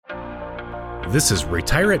This is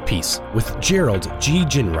Retire at Peace with Gerald G.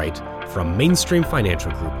 Ginwright from Mainstream Financial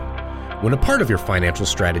Group. When a part of your financial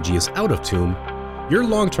strategy is out of tune, your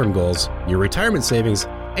long-term goals, your retirement savings,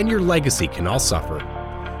 and your legacy can all suffer.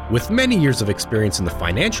 With many years of experience in the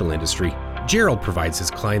financial industry, Gerald provides his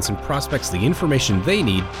clients and prospects the information they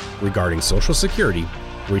need regarding Social Security,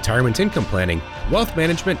 retirement income planning, wealth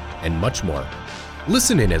management, and much more.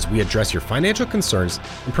 Listen in as we address your financial concerns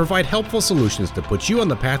and provide helpful solutions to put you on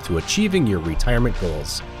the path to achieving your retirement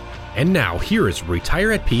goals. And now, here is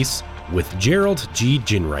Retire at Peace with Gerald G.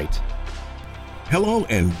 Ginwright. Hello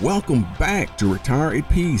and welcome back to Retire at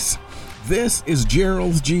Peace. This is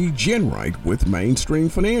Gerald G. Ginwright with Mainstream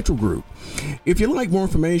Financial Group. If you'd like more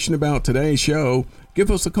information about today's show,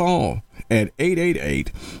 give us a call at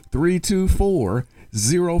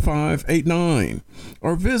 888-324-0589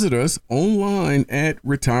 or visit us online at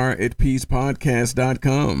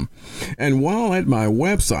retireatpeacepodcast.com. And while at my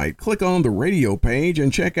website, click on the radio page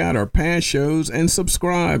and check out our past shows and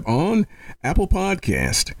subscribe on Apple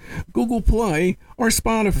Podcast, Google Play, or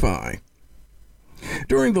Spotify.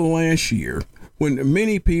 During the last year, when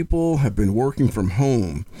many people have been working from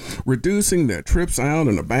home, reducing their trips out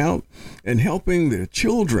and about, and helping their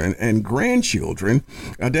children and grandchildren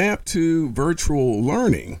adapt to virtual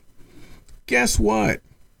learning, guess what?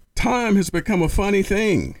 Time has become a funny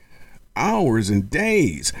thing. Hours and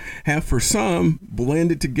days have for some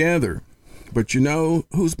blended together. But you know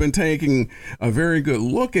who's been taking a very good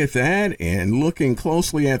look at that and looking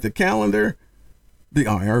closely at the calendar? The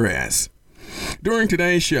IRS. During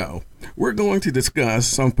today's show, we're going to discuss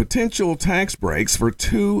some potential tax breaks for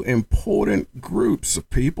two important groups of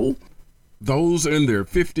people, those in their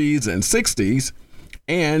 50s and 60s,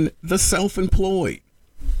 and the self-employed.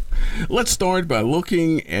 Let's start by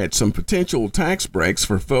looking at some potential tax breaks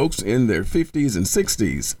for folks in their 50s and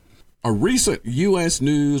 60s. A recent U.S.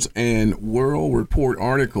 News and World Report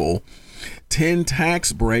article, 10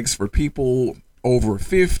 Tax Breaks for People Over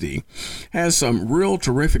 50, has some real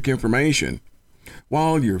terrific information.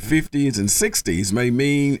 While your 50s and 60s may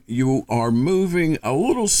mean you are moving a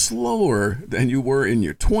little slower than you were in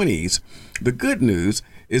your 20s, the good news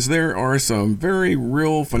is there are some very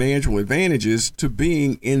real financial advantages to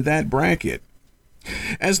being in that bracket.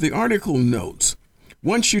 As the article notes,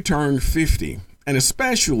 once you turn 50, and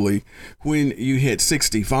especially when you hit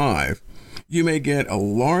 65, you may get a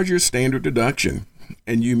larger standard deduction,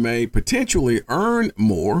 and you may potentially earn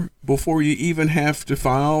more before you even have to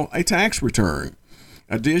file a tax return.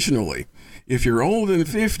 Additionally, if you're older than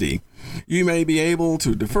 50, you may be able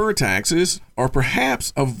to defer taxes or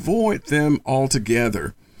perhaps avoid them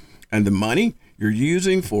altogether. And the money you're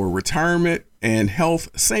using for retirement and health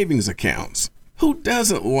savings accounts. Who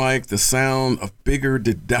doesn't like the sound of bigger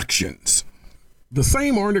deductions? The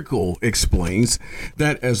same article explains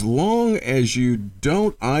that as long as you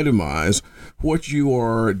don't itemize what you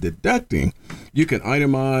are deducting, you can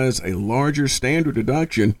itemize a larger standard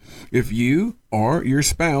deduction if you or your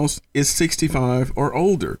spouse is 65 or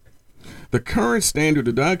older. The current standard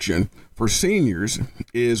deduction for seniors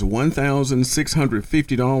is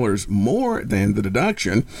 $1,650 more than the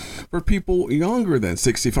deduction for people younger than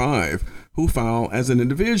 65 who file as an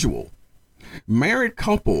individual. Married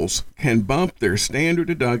couples can bump their standard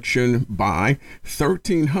deduction by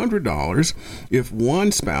 $1,300 if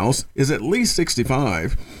one spouse is at least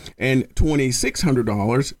 65 and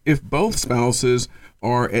 $2,600 if both spouses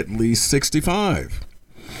are at least 65.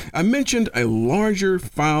 I mentioned a larger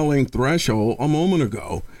filing threshold a moment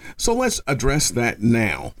ago, so let's address that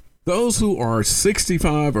now. Those who are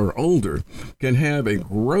 65 or older can have a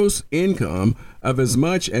gross income of as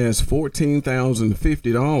much as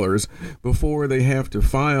 $14,050 before they have to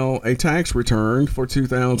file a tax return for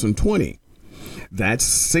 2020. That's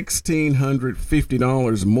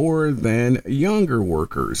 $1,650 more than younger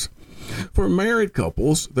workers. For married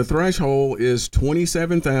couples, the threshold is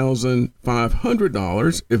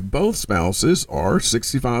 $27,500 if both spouses are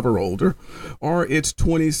 65 or older, or it's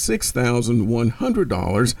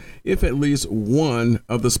 $26,100 if at least one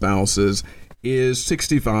of the spouses is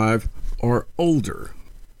 65 or older.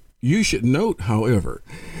 You should note, however,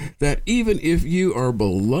 that even if you are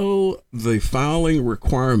below the filing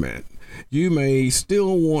requirement, you may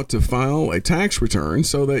still want to file a tax return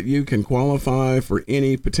so that you can qualify for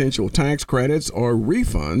any potential tax credits or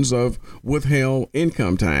refunds of withheld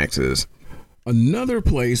income taxes. Another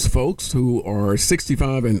place folks who are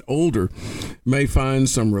 65 and older may find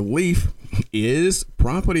some relief is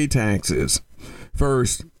property taxes.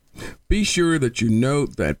 First, be sure that you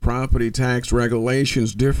note that property tax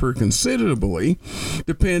regulations differ considerably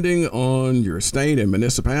depending on your state and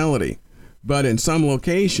municipality. But in some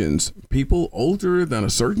locations, people older than a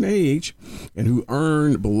certain age and who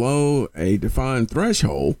earn below a defined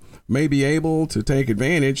threshold may be able to take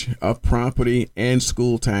advantage of property and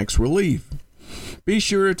school tax relief. Be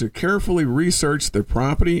sure to carefully research the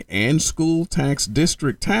property and school tax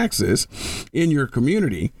district taxes in your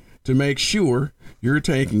community to make sure you're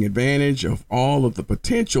taking advantage of all of the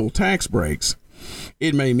potential tax breaks.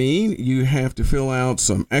 It may mean you have to fill out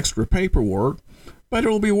some extra paperwork, but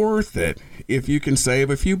it'll be worth it if you can save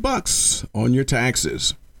a few bucks on your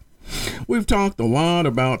taxes. We've talked a lot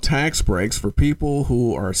about tax breaks for people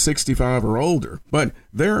who are 65 or older, but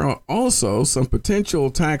there are also some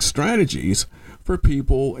potential tax strategies for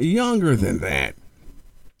people younger than that.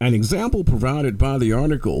 An example provided by the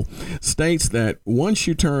article states that once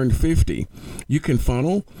you turn 50, you can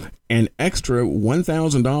funnel an extra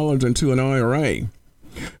 $1,000 into an IRA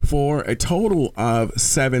for a total of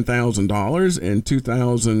 $7,000 in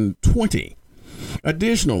 2020.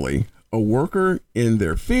 Additionally, a worker in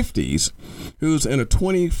their 50s who's in a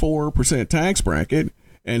 24% tax bracket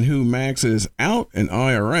and who maxes out an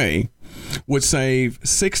IRA would save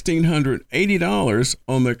 $1,680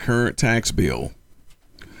 on their current tax bill.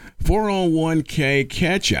 401k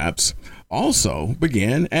catch-ups also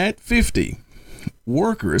begin at 50.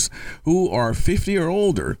 Workers who are 50 or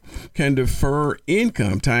older can defer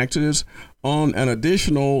income taxes on an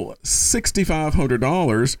additional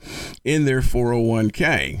 $6,500 in their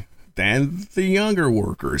 401k than the younger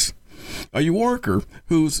workers. A worker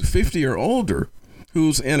who's 50 or older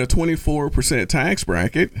who's in a 24% tax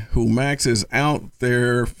bracket who maxes out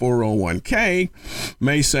their 401k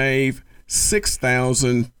may save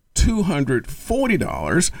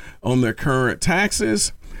 $6,240 on their current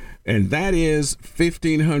taxes, and that is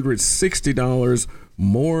 $1,560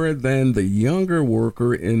 more than the younger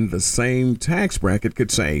worker in the same tax bracket could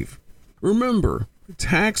save. Remember,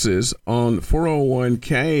 taxes on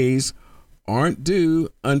 401ks aren't due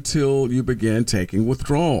until you begin taking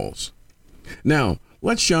withdrawals. Now,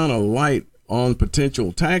 let's shine a light on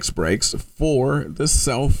potential tax breaks for the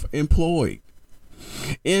self-employed.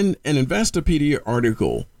 In an Investopedia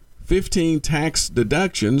article, 15 tax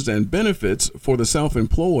deductions and benefits for the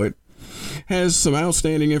self-employed has some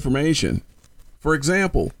outstanding information. For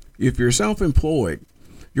example, if you're self-employed,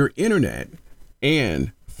 your internet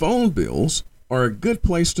and phone bills are a good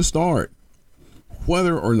place to start.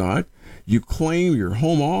 Whether or not you claim your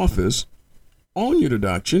home office, on your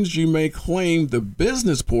deductions, you may claim the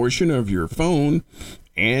business portion of your phone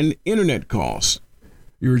and internet costs.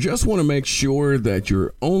 You just want to make sure that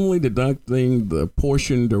you're only deducting the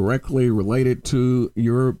portion directly related to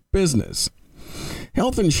your business.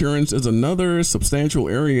 Health insurance is another substantial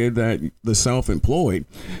area that the self-employed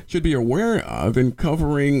should be aware of in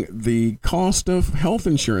covering the cost of health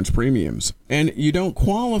insurance premiums. And you don't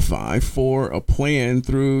qualify for a plan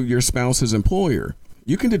through your spouse's employer.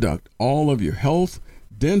 You can deduct all of your health,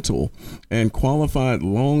 dental, and qualified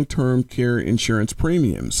long-term care insurance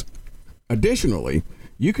premiums. Additionally,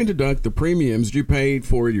 you can deduct the premiums you paid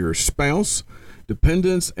for your spouse,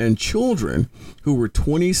 dependents, and children who were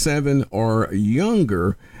 27 or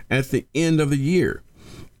younger at the end of the year,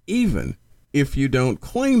 even if you don't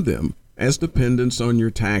claim them as dependents on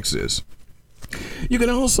your taxes. You can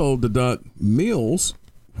also deduct meals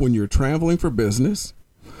when you're traveling for business,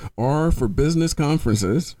 or for business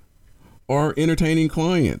conferences, or entertaining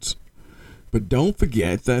clients. But don't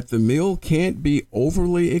forget that the meal can't be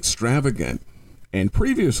overly extravagant. And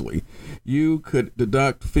previously, you could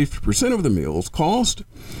deduct 50% of the meal's cost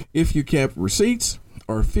if you kept receipts,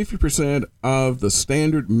 or 50% of the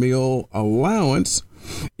standard meal allowance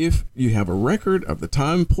if you have a record of the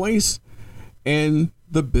time, place, and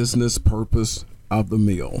the business purpose of the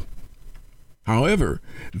meal. However,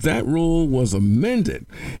 that rule was amended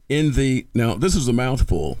in now this is a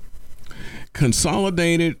mouthful,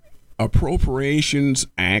 Consolidated Appropriations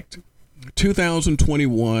Act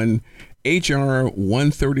 2021 HR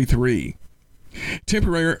 133,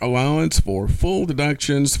 temporary allowance for full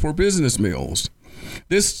deductions for business meals.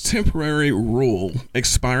 This temporary rule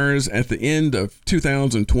expires at the end of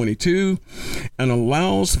 2022 and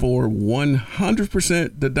allows for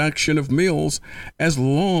 100% deduction of meals as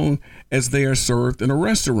long as they are served in a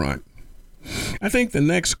restaurant. I think the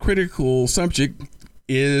next critical subject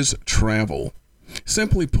is travel.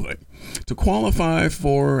 Simply put, to qualify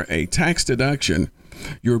for a tax deduction,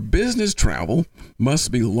 your business travel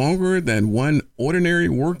must be longer than one ordinary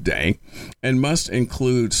workday and must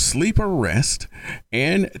include sleep or rest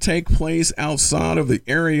and take place outside of the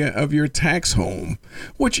area of your tax home,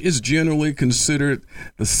 which is generally considered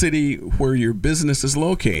the city where your business is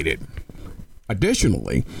located.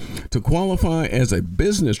 Additionally, to qualify as a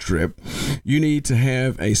business trip, you need to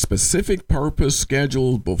have a specific purpose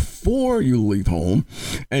scheduled before you leave home,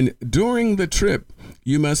 and during the trip,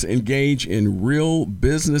 you must engage in real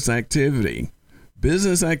business activity.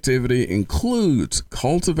 Business activity includes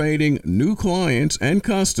cultivating new clients and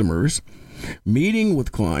customers, meeting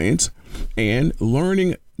with clients, and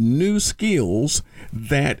learning new skills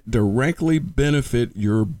that directly benefit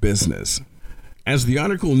your business. As the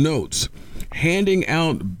article notes, handing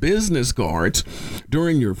out business cards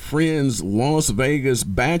during your friend's Las Vegas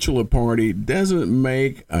bachelor party doesn't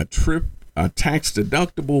make a trip a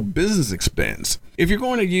tax-deductible business expense. If you're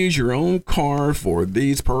going to use your own car for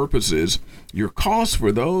these purposes, your costs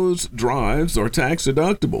for those drives are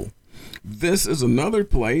tax-deductible. This is another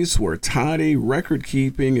place where tidy record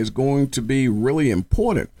keeping is going to be really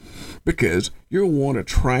important, because you'll want to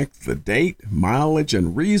track the date, mileage,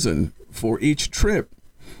 and reason for each trip.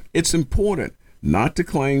 It's important not to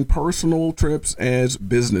claim personal trips as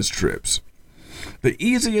business trips. The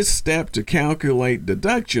easiest step to calculate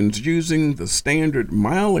deductions using the standard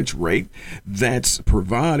mileage rate that's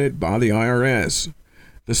provided by the IRS.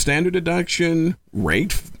 The standard deduction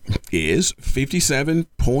rate is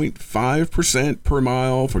 57.5% per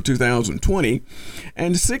mile for 2020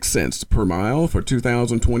 and 6 cents per mile for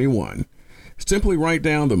 2021. Simply write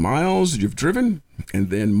down the miles you've driven and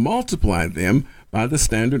then multiply them by the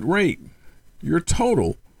standard rate. Your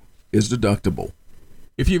total is deductible.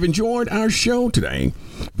 If you've enjoyed our show today,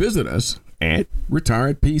 visit us at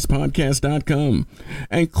retireatpeacepodcast.com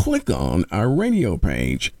and click on our radio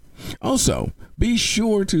page. Also, be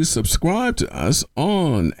sure to subscribe to us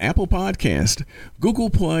on Apple Podcast,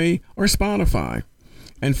 Google Play, or Spotify.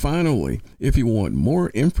 And finally, if you want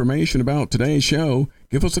more information about today's show,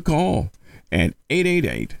 give us a call at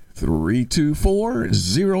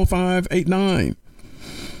 888-324-0589.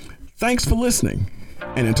 Thanks for listening.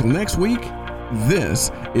 And until next week,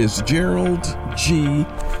 this is Gerald G.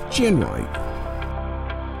 Ginwright.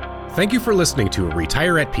 Thank you for listening to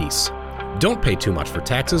Retire at Peace. Don't pay too much for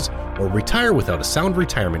taxes or retire without a sound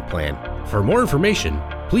retirement plan. For more information,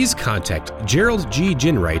 please contact Gerald G.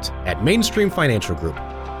 Ginwright at Mainstream Financial Group.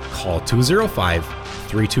 Call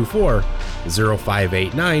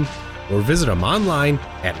 205-324-0589 or visit them online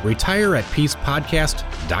at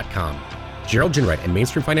retireatpeacepodcast.com. Gerald Ginwright and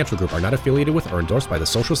Mainstream Financial Group are not affiliated with or endorsed by the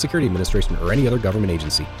Social Security Administration or any other government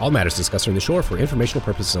agency. All matters discussed during the show are for informational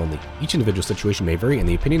purposes only. Each individual situation may vary, and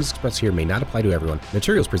the opinions expressed here may not apply to everyone.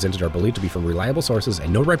 Materials presented are believed to be from reliable sources,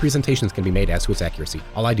 and no representations can be made as to its accuracy.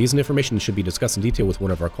 All ideas and information should be discussed in detail with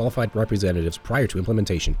one of our qualified representatives prior to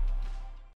implementation.